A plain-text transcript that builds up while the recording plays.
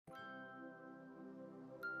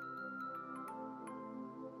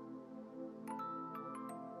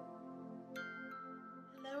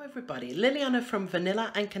Hello everybody, Liliana from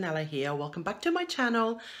Vanilla and Canela here. Welcome back to my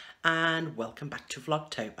channel and welcome back to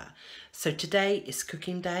Vlogtober. So today is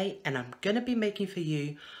cooking day and I'm going to be making for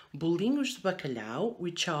you Bolinhos de Bacalhau,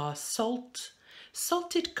 which are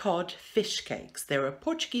salted cod fish cakes. They're a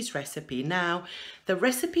Portuguese recipe. Now, the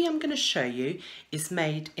recipe I'm going to show you is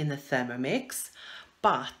made in the thermomix,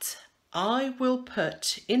 but I will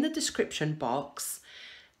put in the description box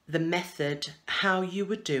the method how you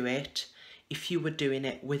would do it if you were doing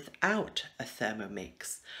it without a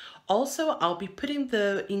thermomix. Also, I'll be putting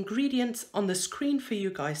the ingredients on the screen for you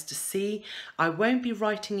guys to see. I won't be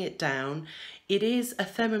writing it down. It is a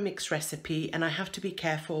thermomix recipe and I have to be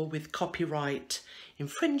careful with copyright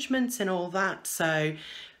infringements and all that. So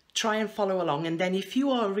try and follow along. And then if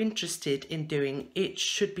you are interested in doing it,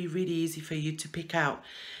 should be really easy for you to pick out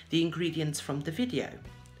the ingredients from the video.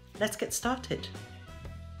 Let's get started.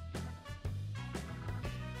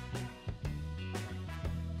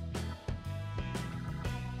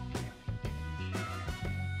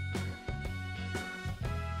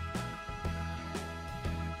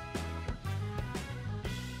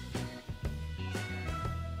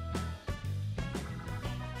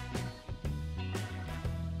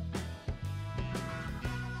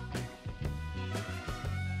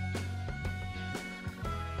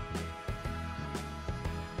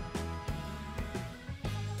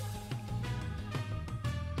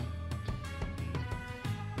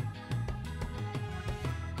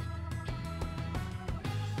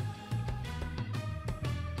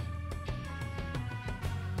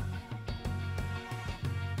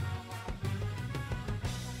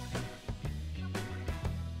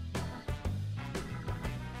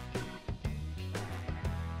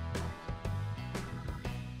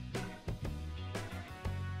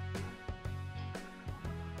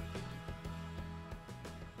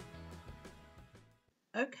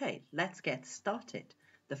 Okay, let's get started.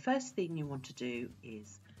 The first thing you want to do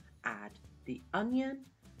is add the onion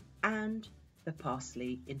and the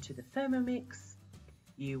parsley into the thermomix.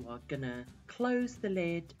 You are gonna close the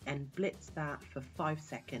lid and blitz that for 5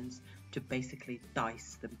 seconds to basically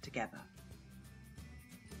dice them together.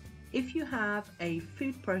 If you have a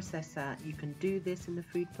food processor, you can do this in the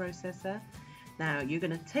food processor. Now you're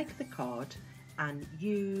gonna take the cod and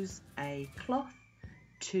use a cloth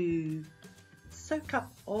to soak up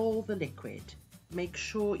all the liquid. Make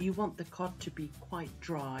sure you want the cod to be quite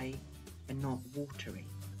dry and not watery.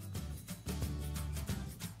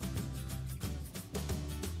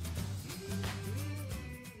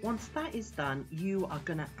 Once that is done, you are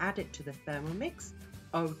going to add it to the thermomix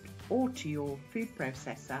or to your food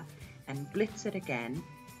processor and blitz it again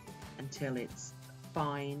until it's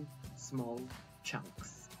fine, small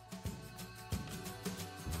chunks.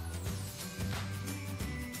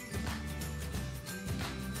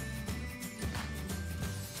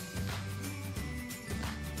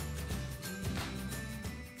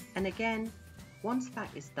 And again, once that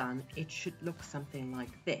is done, it should look something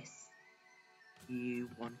like this. You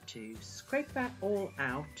want to scrape that all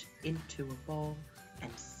out into a bowl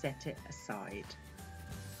and set it aside.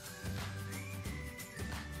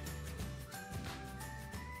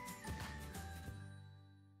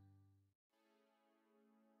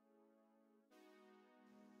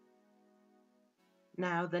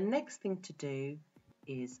 Now the next thing to do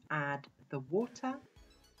is add the water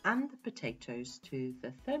and the potatoes to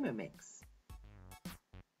the thermomix.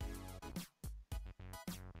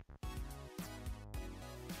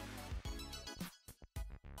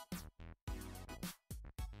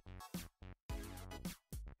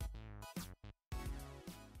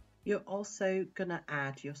 You're also going to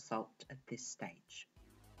add your salt at this stage.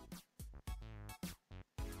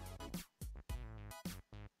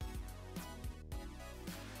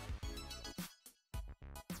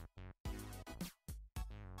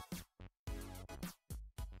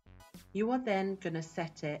 You are then going to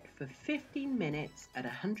set it for 15 minutes at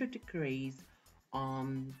 100 degrees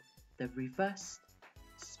on the reversed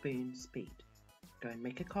spoon speed. Go and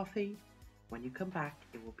make a coffee. When you come back,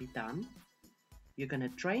 it will be done. You're going to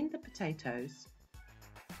drain the potatoes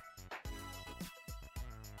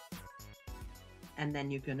and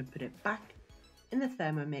then you're going to put it back in the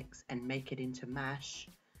thermomix and make it into mash.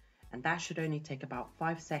 And that should only take about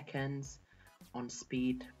 5 seconds on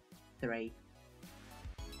speed 3.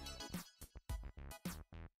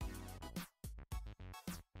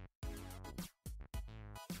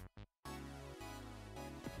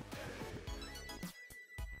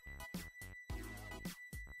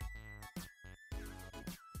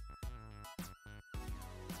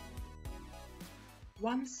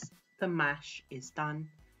 Once the mash is done,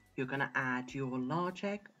 you're going to add your large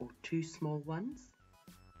egg or 2 small ones.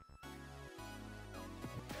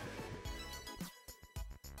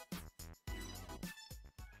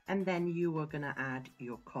 And then you are going to add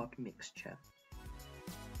your cod mixture.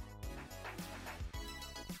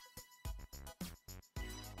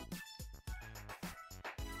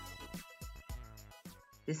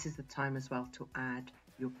 This is the time as well to add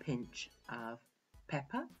your pinch of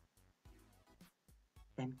pepper.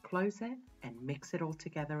 Then close it and mix it all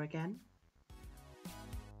together again.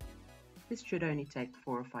 This should only take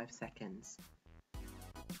 4 or 5 seconds.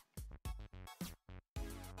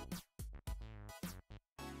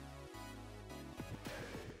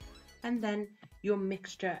 And then your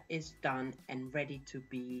mixture is done and ready to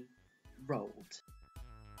be rolled.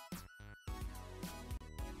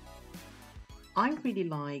 I really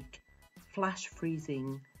like flash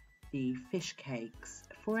freezing the fish cakes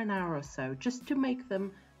for an hour or so just to make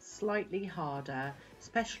them slightly harder,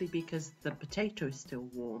 especially because the potato is still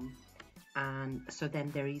warm, and so then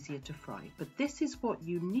they're easier to fry. But this is what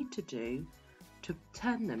you need to do to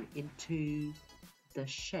turn them into the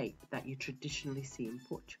shape that you traditionally see in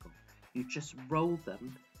Portugal. You just roll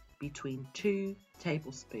them between 2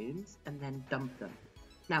 tablespoons and then dump them.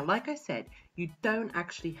 Now, like I said, you don't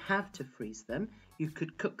actually have to freeze them. You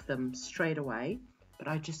could cook them straight away, but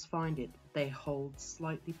I just find they hold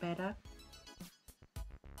slightly better.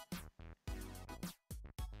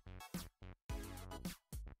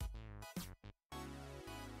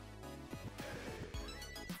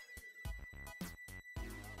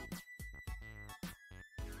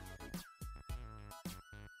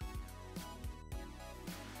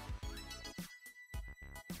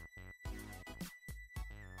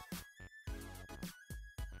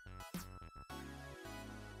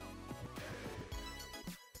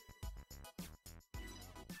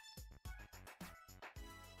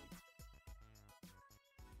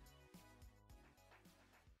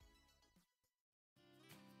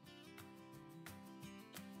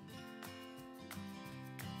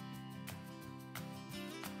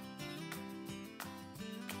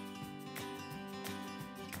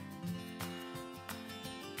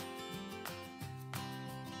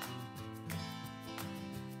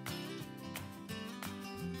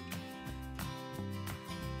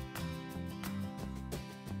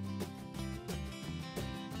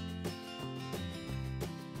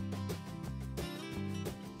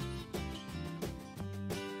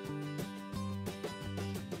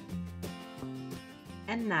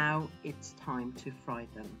 And now it's time to fry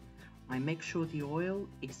them. I make sure the oil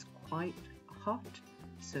is quite hot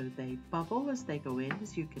so they bubble as they go in,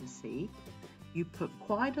 as you can see. You put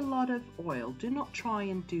quite a lot of oil. Do not try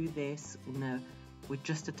and do this with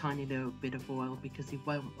just a tiny little bit of oil, because it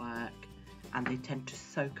won't work, and they tend to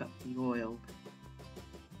soak up the oil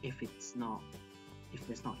if there's not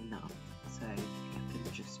enough. So you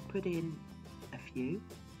can just put in a few.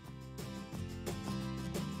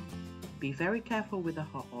 Be very careful with the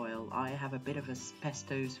hot oil. I have a bit of a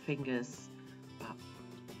pesto's fingers, but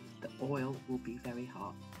the oil will be very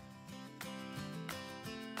hot.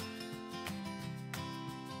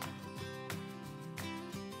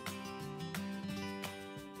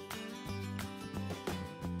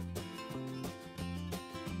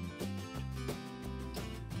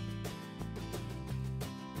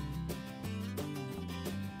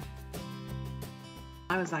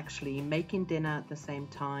 I was actually making dinner at the same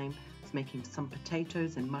time. Making some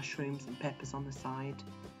potatoes and mushrooms and peppers on the side.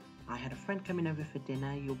 I had a friend coming over for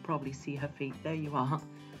dinner. You'll probably see her feet, there you are,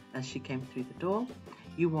 as she came through the door.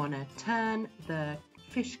 You want to turn the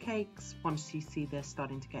fish cakes once you see they're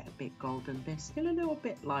starting to get a bit golden. They're still a little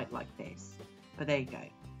bit light like this, but there you go.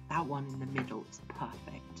 That one in the middle is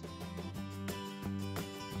perfect.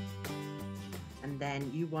 And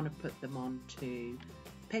then you want to put them onto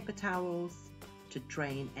paper towels to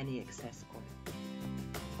drain any excess oil.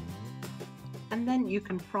 And then you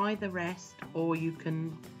can fry the rest, or you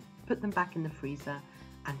can put them back in the freezer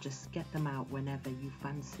and just get them out whenever you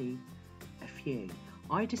fancy a few.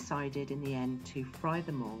 I decided in the end to fry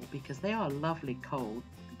them all because they are lovely cold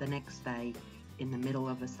the next day in the middle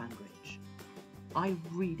of a sandwich. I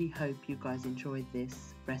really hope you guys enjoyed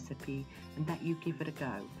this recipe and that you give it a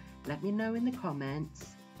go. Let me know in the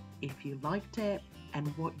comments if you liked it and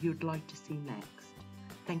what you'd like to see next.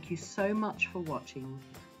 Thank you so much for watching.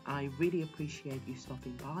 I really appreciate you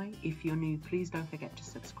stopping by. If you're new, please don't forget to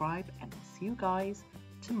subscribe, and I'll see you guys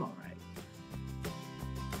tomorrow.